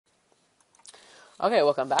Okay,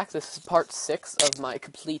 welcome back. This is part 6 of my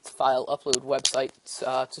complete file upload website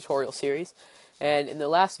tutorial series. And in the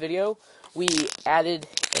last video, we added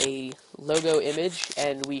a logo image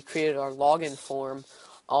and we created our login form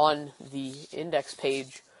on the index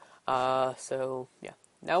page. Yeah.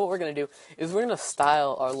 Now what we're going to do is we're going to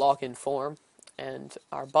style our login form and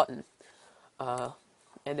our button. And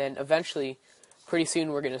then eventually, pretty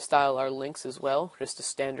soon, we're going to style our links as well, just a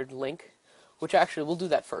standard link, which actually we'll do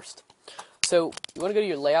that first. So you want to go to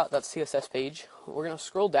your layout.css page. We're going to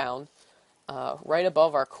scroll down right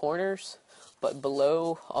above our corners, but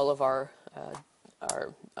below all of our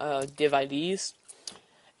div IDs.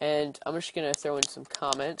 And I'm just going to throw in some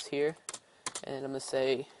comments here, and I'm going to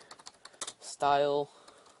say style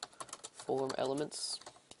form elements.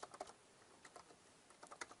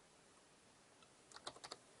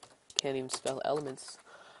 Can't even spell elements.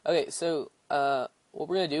 Okay, so what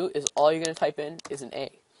we're going to do is all you're going to type in is an A.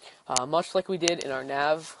 Much like we did in our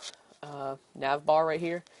nav bar right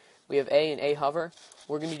here, we have A and A hover.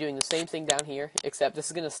 We're going to be doing the same thing down here, except this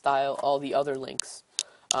is going to style all the other links.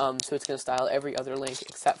 So it's going to style every other link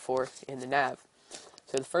except for in the nav.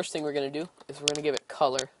 So the first thing we're going to do is we're going to give it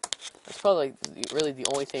color. That's probably really the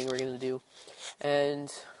only thing we're going to do.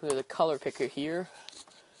 And we have the color picker here.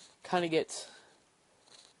 Kind of get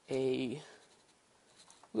a,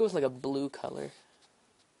 it goes like a blue color.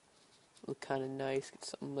 Look kind of nice. Get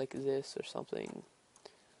something like this or something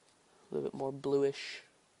a little bit more bluish.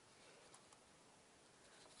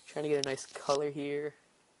 Trying to get a nice color here.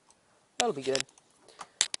 That'll be good.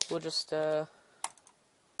 We'll just that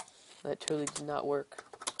totally did not work.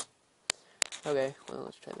 Okay, well,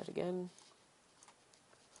 let's try that again.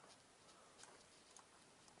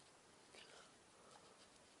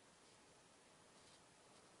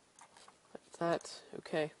 Like that.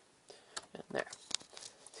 Okay. And there.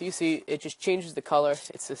 So you see, it just changes the color.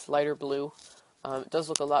 It's this lighter blue. It does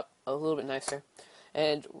look a little bit nicer.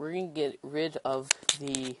 And we're going to get rid of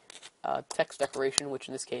the text decoration, which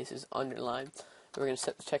in this case is underlined. We're going to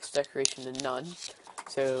set the text decoration to none.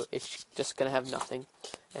 So it's just going to have nothing.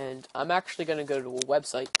 And I'm actually going to go to a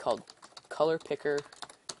website called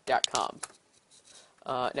colorpicker.com.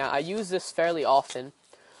 Now, I use this fairly often.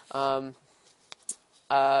 And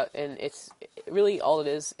it's really all it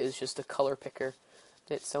is just a color picker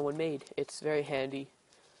that someone made. It's very handy,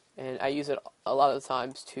 and I use it a lot of the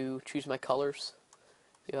times to choose my colors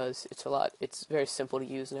because it's very simple to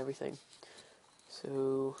use and everything.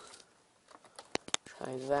 So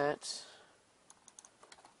try that,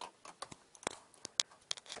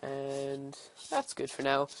 and that's good for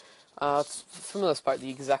now. It's for the most part the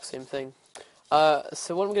exact same thing.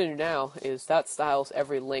 So what I'm going to do now is that styles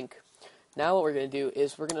every link. Now what we're going to do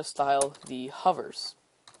is we're going to style the hovers.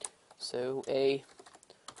 So a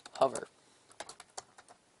hover.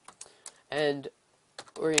 And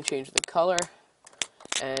we're going to change the color,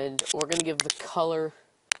 and we're going to give the color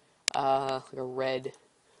like a red.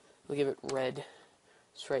 We'll give it red.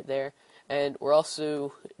 It's right there. And we're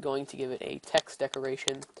also going to give it a text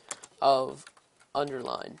decoration of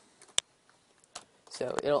underline.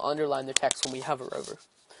 So it'll underline the text when we hover over.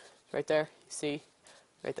 Right there, you see?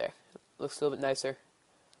 Right there. Looks a little bit nicer.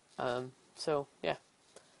 So, yeah.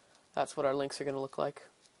 That's what our links are going to look like.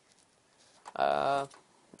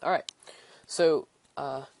 Alright. So,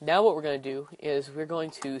 now what we're going to do is we're going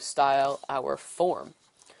to style our form.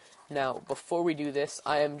 Now, before we do this,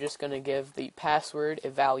 I am just going to give the password a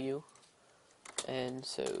value. And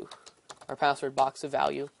so, our password box a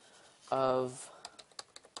value of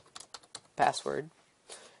password.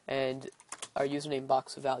 And our username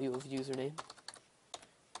box a value of username.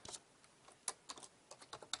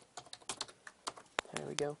 There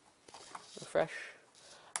we go. Refresh.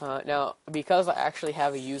 Now, because I actually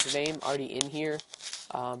have a username already in here,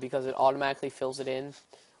 because it automatically fills it in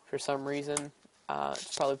for some reason,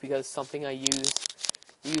 it's probably because something I use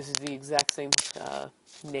uses the exact same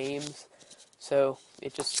names, so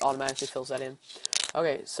it just automatically fills that in.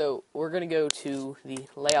 Okay, so we're going to go to the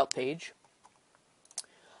layout page,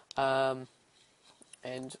 and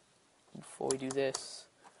before we do this,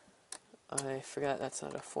 I forgot that's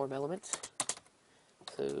not a form element.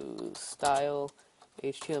 So style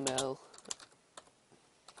HTML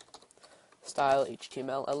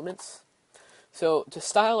elements. So to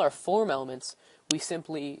style our form elements,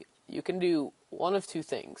 you can do one of two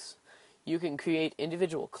things. You can create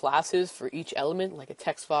individual classes for each element, like a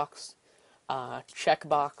text box,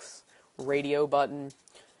 checkbox, radio button,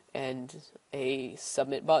 and a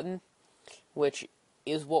submit button, which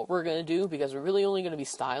is what we're going to do because we're really only going to be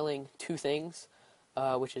styling two things.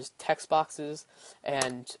 Which is text boxes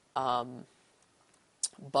and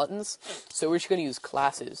buttons. So we're just going to use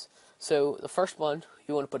classes. So the first one,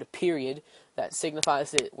 you want to put a period that signifies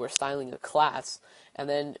that we're styling a class, and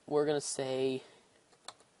then we're going to say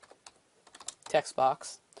text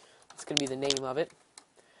box. It's going to be the name of it.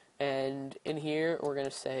 And in here, we're going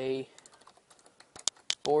to say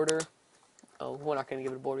border. Oh, we're not going to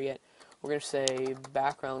give it a border yet. We're going to say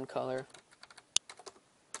background color.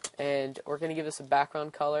 And we're going to give this a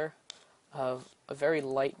background color of a very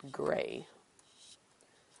light gray.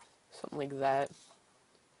 Something like that.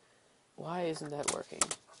 Why isn't that working?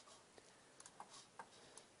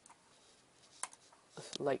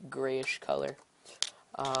 Light grayish color.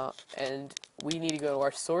 And we need to go to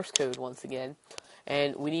our source code once again,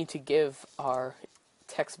 and we need to give our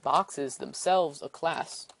text boxes themselves a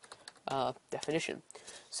class definition.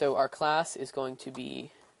 So our class is going to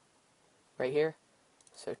be right here.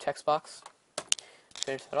 So text box.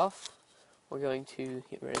 Finish that off. We're going to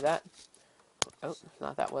get rid of that. Oh,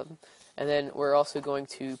 not that one. And then we're also going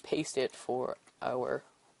to paste it for our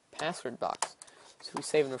password box. So we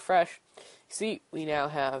save and refresh. See, we now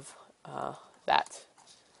have that.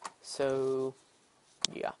 So,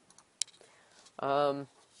 yeah.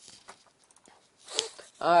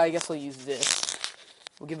 I guess I'll use this.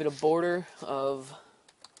 We'll give it a border of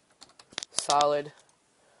solid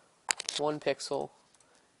 1 pixel,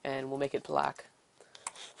 and we'll make it black.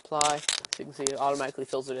 Apply. So you can see it automatically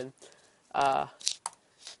fills it in.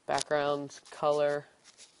 Background color.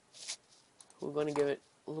 We're going to give it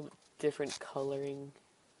a little bit different coloring.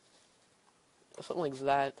 Something like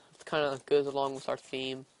that. It kind of goes along with our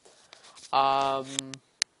theme. That'll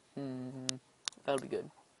be good.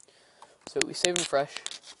 So we save and refresh.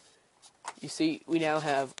 You see, we now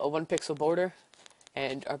have a 1 pixel border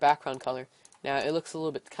and our background color. Now it looks a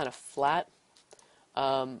little bit kind of flat,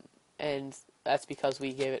 and that's because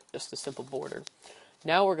we gave it just a simple border.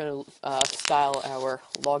 Now we're going to style our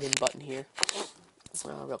login button here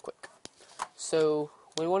real quick. So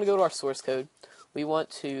when we want to go to our source code, we want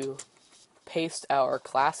to paste our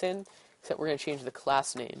class in, except we're going to change the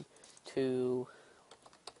class name to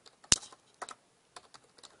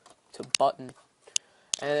button.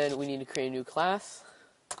 And then we need to create a new class,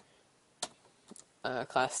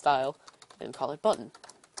 class style, and call it button.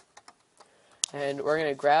 And we're going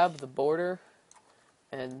to grab the border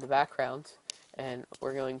and the background, and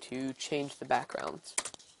we're going to change the background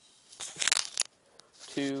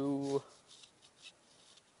to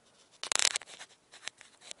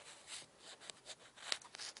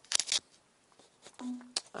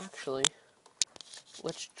actually,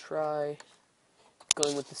 let's try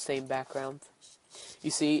going with the same background.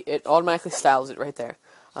 You see, it automatically styles it right there.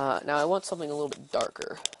 Now I want something a little bit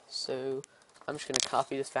darker, so I'm just going to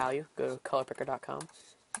copy this value, go to colorpicker.com,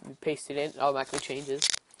 you paste it in, it automatically changes.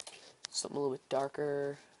 Something a little bit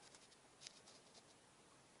darker,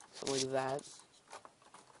 something like that.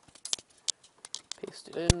 Paste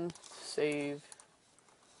it in, save,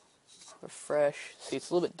 refresh. See, it's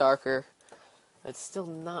a little bit darker. It's still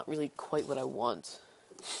not really quite what I want.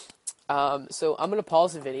 So I'm going to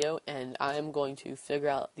pause the video, and I'm going to figure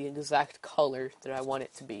out the exact color that I want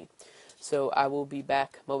it to be. So I will be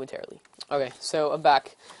back momentarily. Okay, so I'm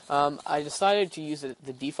back. I decided to use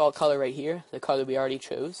the default color right here, the color we already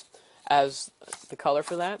chose, as the color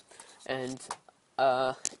for that. And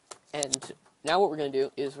now what we're going to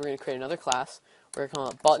do is we're going to create another class. We're going to call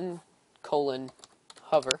it button :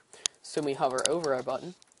 hover. So when we hover over our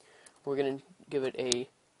button, we're going to give it a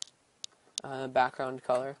background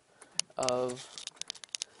color of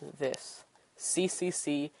this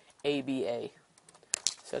CCC ABA.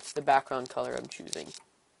 So that's the background color I'm choosing.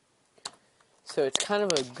 So it's kind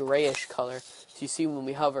of a grayish color. So you see when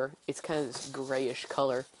we hover, it's kind of this grayish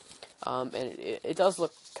color, and it does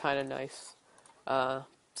look kind of nice.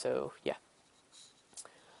 So yeah,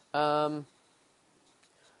 yeah.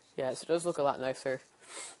 So it does look a lot nicer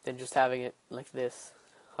than just having it like this,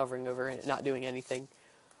 hovering over it, not doing anything.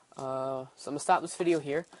 So I'm going to stop this video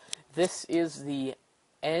here. This is the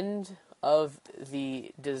end of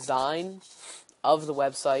the design of the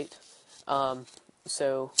website.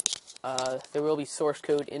 There will be source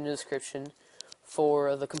code in the description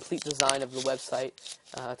for the complete design of the website,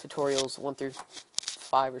 tutorials 1 through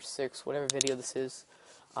 5 or 6, whatever video this is.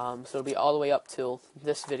 So it'll be all the way up till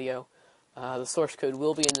this video. The source code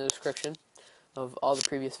will be in the description of all the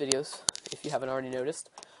previous videos, if you haven't already noticed.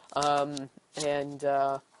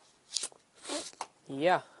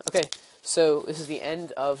 Yeah, okay, so this is the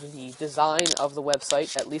end of the design of the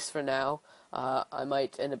website, at least for now. I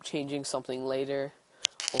might end up changing something later,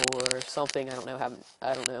 or something, I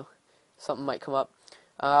don't know, something might come up.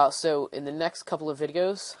 So in the next couple of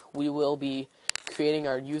videos, we will be creating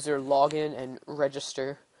our user login and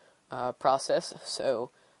register process.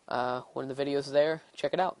 So One of the videos there.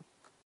 Check it out.